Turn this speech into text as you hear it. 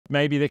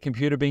maybe their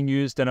computer being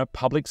used in a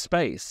public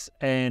space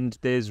and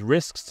there's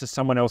risks to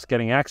someone else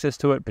getting access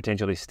to it,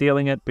 potentially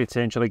stealing it,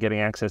 potentially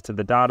getting access to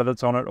the data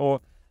that's on it, or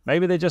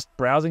maybe they're just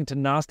browsing to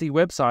nasty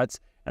websites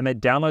and they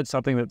download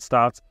something that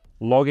starts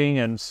logging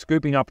and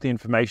scooping up the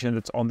information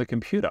that's on the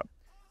computer.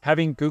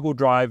 Having Google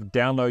Drive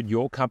download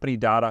your company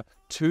data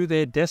to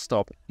their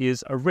desktop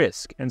is a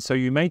risk, and so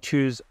you may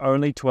choose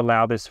only to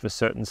allow this for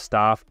certain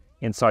staff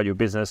inside your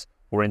business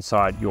or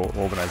inside your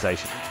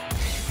organization.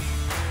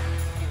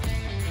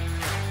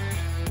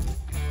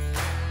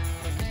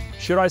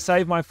 Should I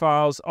save my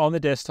files on the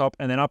desktop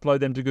and then upload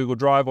them to Google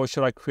Drive, or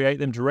should I create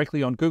them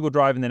directly on Google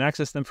Drive and then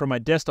access them from my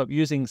desktop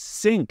using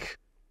Sync?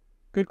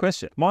 Good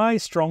question. My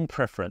strong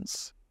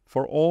preference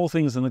for all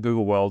things in the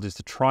Google world is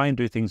to try and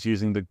do things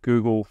using the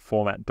Google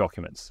format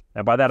documents.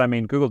 And by that I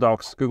mean Google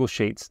Docs, Google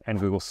Sheets, and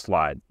Google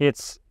Slide.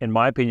 It's, in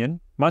my opinion,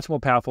 much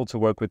more powerful to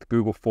work with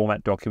Google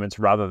format documents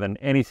rather than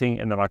anything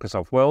in the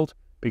Microsoft world,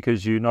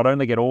 because you not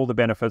only get all the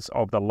benefits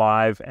of the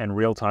live and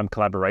real-time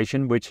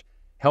collaboration, which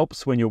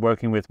helps when you're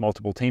working with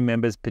multiple team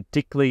members,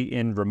 particularly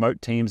in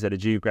remote teams that are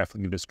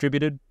geographically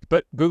distributed.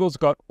 But Google's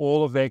got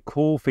all of their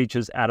cool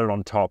features added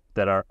on top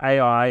that are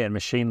AI and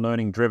machine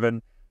learning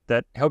driven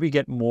that help you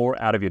get more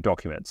out of your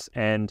documents.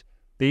 And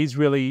these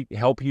really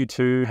help you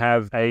to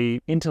have a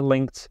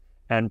interlinked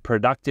and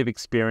productive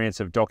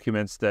experience of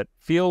documents that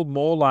feel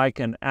more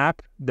like an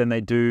app than they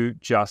do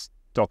just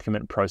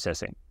document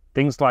processing.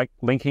 Things like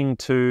linking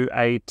to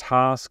a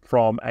task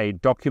from a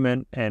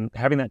document and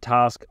having that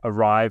task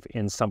arrive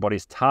in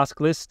somebody's task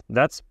list,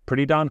 that's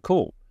pretty darn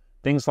cool.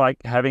 Things like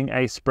having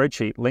a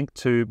spreadsheet linked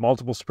to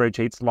multiple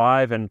spreadsheets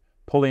live and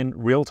pull in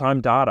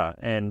real-time data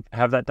and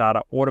have that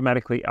data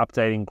automatically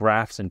updating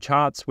graphs and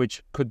charts,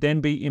 which could then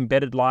be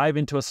embedded live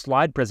into a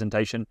slide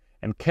presentation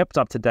and kept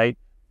up to date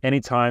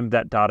anytime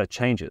that data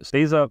changes.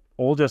 These are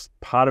all just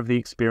part of the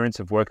experience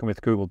of working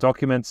with Google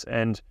Documents,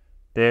 and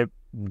they're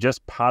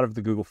just part of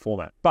the Google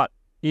format. But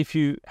if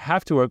you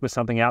have to work with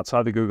something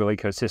outside the Google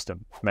ecosystem,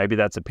 maybe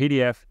that's a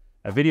PDF,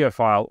 a video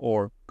file,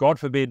 or God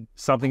forbid,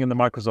 something in the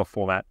Microsoft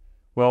format,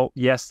 well,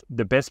 yes,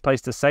 the best place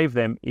to save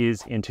them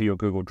is into your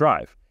Google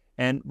Drive.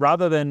 And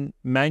rather than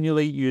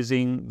manually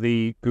using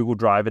the Google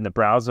Drive in the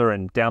browser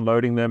and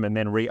downloading them and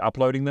then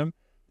re-uploading them,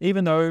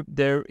 even though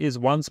there is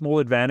one small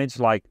advantage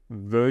like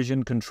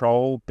version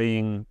control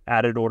being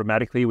added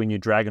automatically when you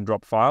drag and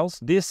drop files,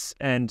 this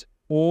and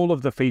all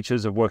of the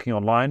features of working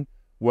online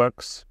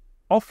works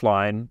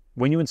offline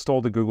when you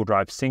install the Google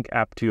Drive Sync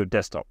app to your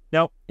desktop.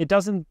 Now, it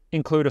doesn't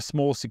include a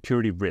small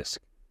security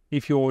risk.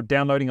 If you're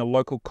downloading a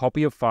local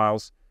copy of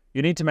files,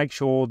 you need to make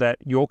sure that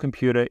your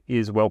computer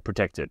is well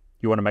protected.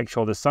 You want to make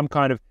sure there's some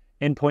kind of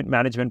endpoint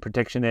management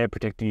protection there,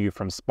 protecting you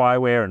from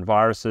spyware and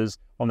viruses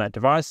on that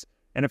device.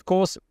 And of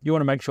course, you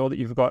want to make sure that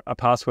you've got a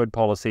password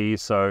policy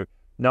so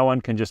no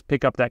one can just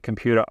pick up that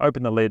computer,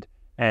 open the lid,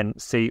 and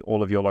see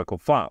all of your local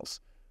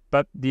files.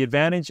 But the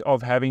advantage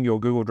of having your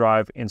Google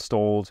Drive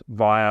installed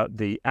via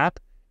the app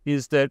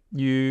is that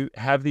you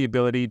have the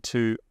ability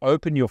to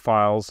open your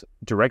files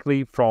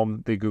directly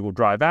from the Google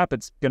Drive app.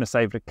 It's going to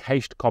save a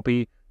cached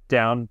copy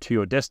down to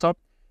your desktop.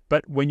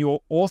 But when you're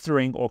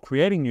authoring or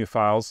creating new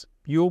files,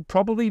 you'll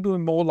probably be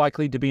more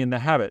likely to be in the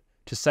habit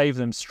to save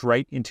them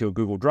straight into your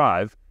Google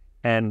Drive,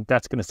 and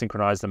that's going to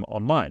synchronize them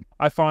online.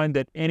 I find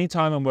that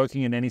anytime I'm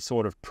working in any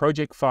sort of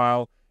project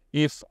file,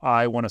 if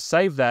I want to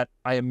save that,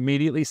 I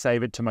immediately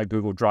save it to my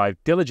Google Drive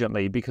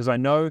diligently because I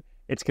know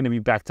it's going to be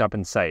backed up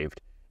and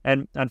saved.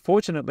 And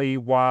unfortunately,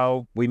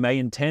 while we may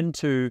intend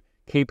to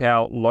keep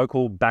our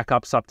local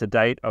backups up to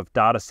date of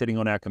data sitting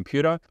on our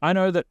computer, I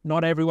know that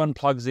not everyone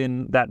plugs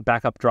in that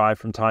backup drive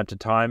from time to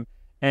time,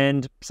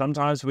 and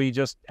sometimes we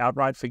just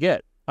outright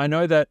forget. I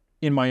know that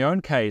in my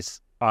own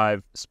case,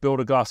 I've spilled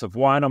a glass of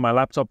wine on my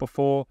laptop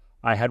before,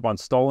 I had one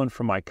stolen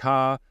from my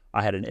car,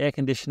 I had an air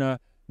conditioner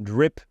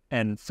drip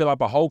and fill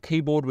up a whole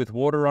keyboard with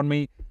water on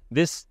me.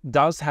 This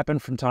does happen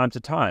from time to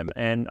time,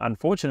 and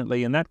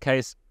unfortunately in that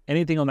case,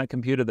 anything on that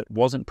computer that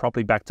wasn't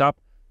properly backed up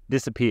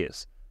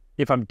disappears.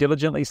 If I'm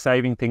diligently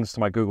saving things to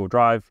my Google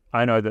Drive,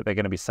 I know that they're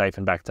going to be safe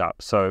and backed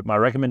up. So my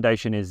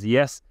recommendation is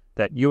yes,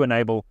 that you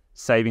enable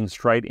saving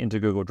straight into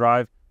Google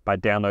Drive by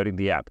downloading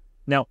the app.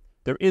 Now,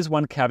 there is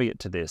one caveat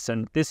to this,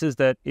 and this is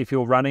that if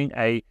you're running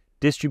a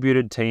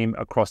distributed team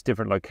across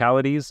different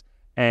localities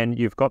and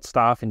you've got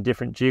staff in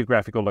different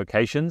geographical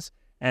locations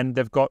and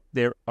they've got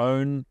their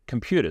own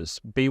computers,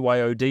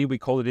 BYOD, we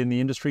call it in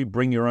the industry,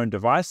 bring your own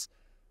device,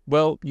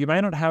 well, you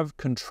may not have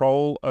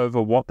control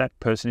over what that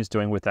person is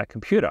doing with that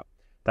computer.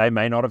 They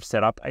may not have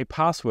set up a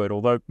password,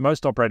 although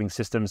most operating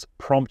systems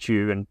prompt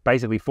you and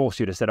basically force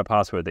you to set a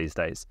password these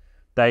days.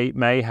 They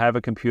may have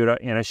a computer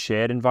in a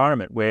shared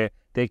environment where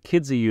their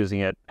kids are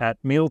using it at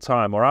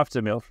mealtime or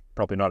after meal,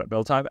 probably not at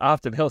mealtime,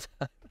 after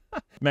mealtime.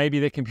 Maybe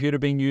their computer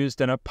being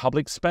used in a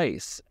public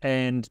space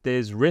and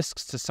there's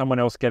risks to someone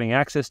else getting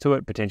access to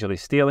it, potentially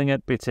stealing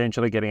it,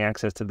 potentially getting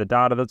access to the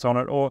data that's on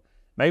it, or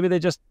maybe they're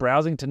just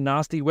browsing to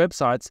nasty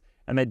websites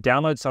and they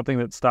download something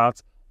that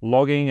starts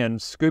logging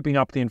and scooping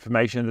up the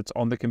information that's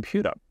on the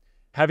computer.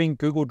 having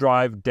Google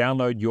Drive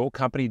download your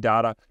company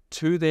data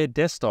to their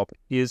desktop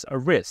is a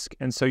risk.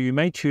 And so you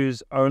may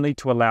choose only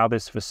to allow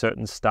this for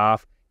certain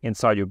staff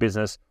inside your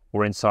business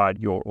or inside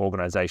your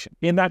organization.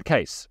 In that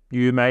case,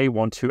 you may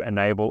want to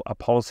enable a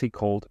policy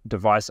called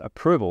device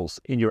approvals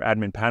in your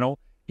admin panel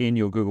in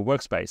your Google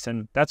Workspace.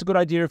 And that's a good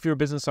idea if you're a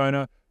business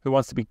owner who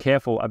wants to be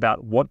careful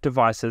about what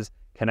devices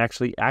can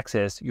actually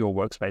access your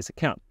Workspace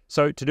account.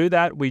 So to do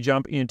that, we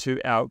jump into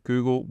our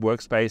Google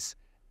Workspace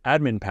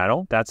admin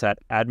panel. That's at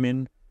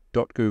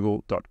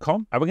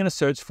admin.google.com. And we're going to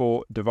search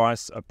for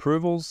device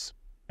approvals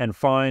and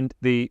find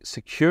the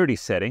security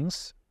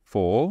settings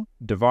for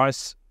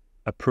device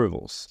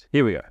approvals.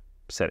 Here we go,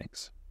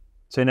 settings.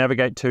 So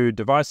navigate to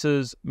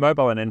devices,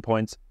 mobile and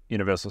endpoints,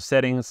 universal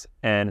settings,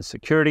 and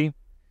security.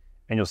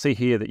 And you'll see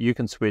here that you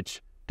can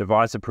switch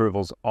device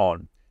approvals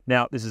on.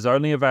 Now, this is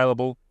only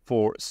available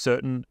for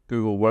certain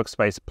Google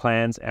Workspace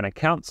plans and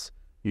accounts.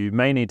 You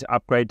may need to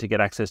upgrade to get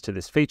access to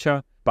this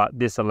feature, but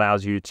this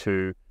allows you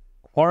to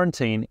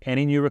quarantine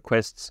any new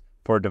requests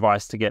for a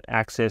device to get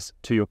access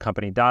to your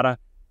company data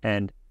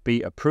and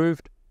be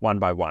approved one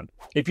by one.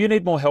 If you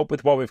need more help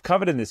with what we've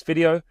covered in this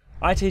video,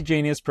 IT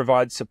Genius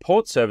provides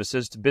support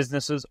services to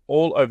businesses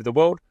all over the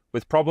world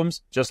with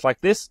problems just like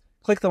this.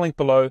 Click the link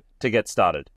below to get started.